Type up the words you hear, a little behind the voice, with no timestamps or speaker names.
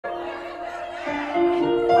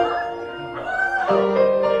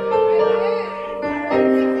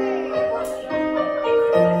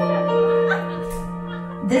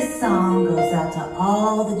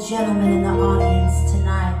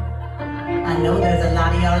know there's a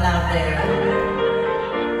lot of y'all out there.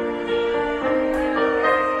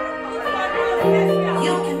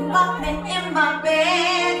 You can fuck me in my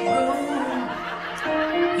bedroom.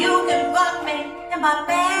 You can fuck me in my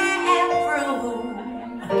bathroom.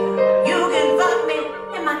 You can fuck me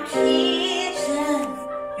in my kitchen.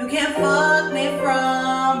 You can fuck me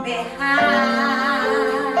from behind.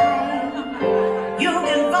 You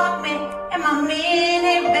can fuck me in my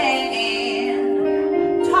minivan.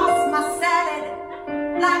 Toss my salad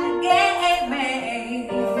like a gay man.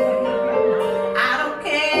 I don't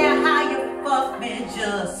care how you fuck me,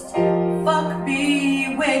 just fuck me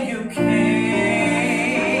when you can.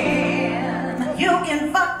 You can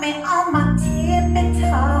fuck me on my tippy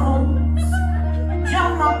toes.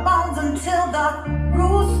 Jump my bones until the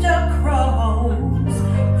rooster crows.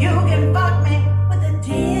 You can fuck me with a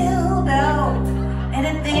dildo,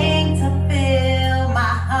 anything to fill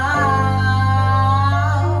my heart.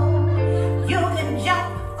 You can jump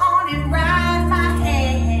on and ride my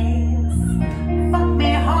ass. Fuck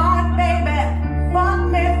me hard, baby, fuck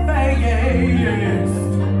me fast.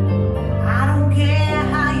 I don't care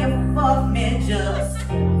how you fuck me, just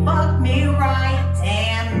fuck me right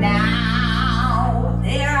damn now.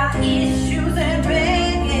 There are issues and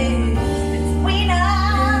baggage between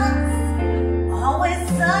us, always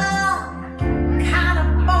some kind of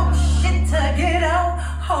bullshit to get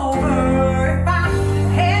over. If I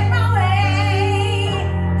had my way,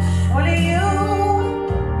 surely you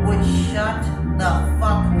would shut the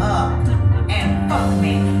fuck up and fuck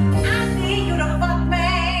me. I need you to fuck me.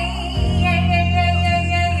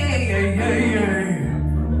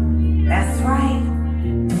 That's right.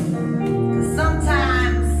 'Cause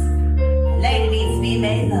sometimes a lady needs to be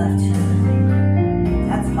made love to.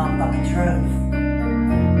 That's motherfucking truth.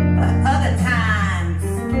 But other times,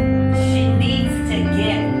 she needs to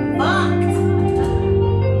get fucked.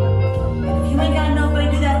 If you ain't got nobody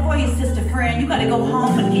to do that for you, sister friend, you gotta go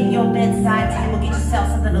home and get your bedside table, get yourself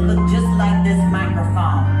something to look just like this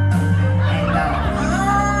microphone. And go,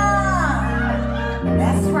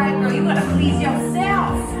 that's right, girl, you gotta please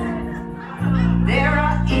yourself. There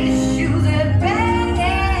are issues and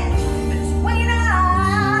baggage between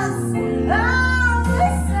us.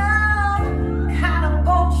 Always some kind of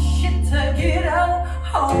bullshit to get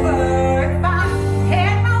over. If I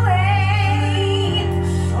had my way,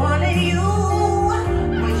 surely you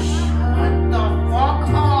would shut the fuck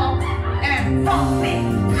up and fuck me.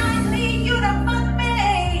 I need you to fuck me.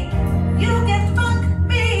 You can fuck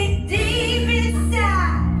me deep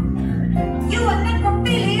inside. You a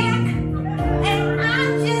necrophiliac, and I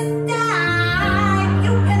just died.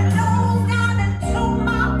 You can nose down into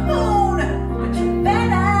my poon, but you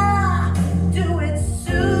better do it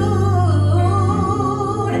soon.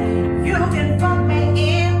 You can fuck me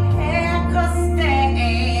in Pakistan,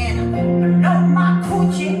 blow my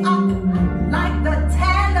coochie up like the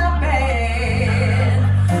Taliban.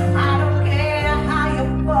 I don't care how you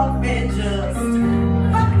fuck me, just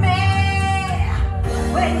fuck me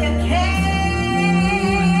when you can.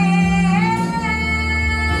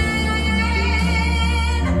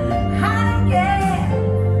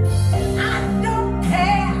 I don't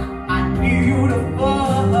care. I need you to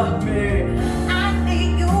fuck me. I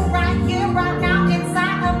need you right here, right now,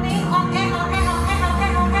 inside of me. Okay.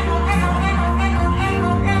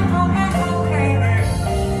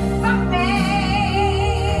 Fuck me.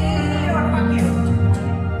 I wanna fuck you.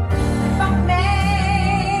 Fuck me.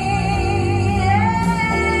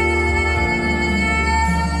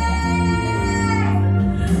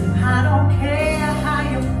 I don't care how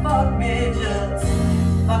you fuck me, just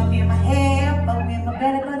fuck me in my hair, fuck me in my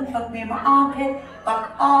belly button, fuck me in my armpit, fuck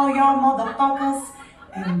all y'all motherfuckers,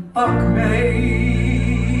 and fuck me.